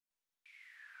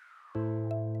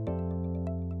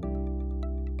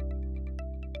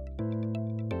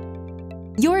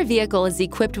Your vehicle is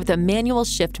equipped with a manual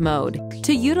shift mode.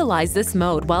 To utilize this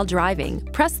mode while driving,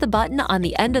 press the button on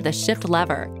the end of the shift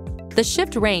lever. The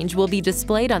shift range will be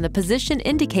displayed on the position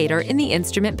indicator in the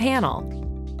instrument panel.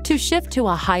 To shift to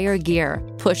a higher gear,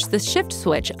 push the shift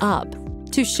switch up.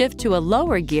 To shift to a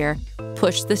lower gear,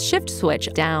 push the shift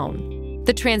switch down.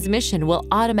 The transmission will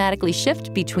automatically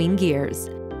shift between gears.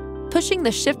 Pushing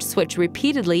the shift switch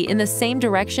repeatedly in the same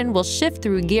direction will shift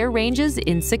through gear ranges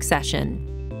in succession.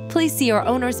 Please see your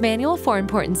owner's manual for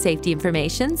important safety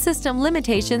information, system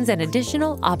limitations, and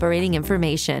additional operating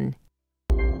information.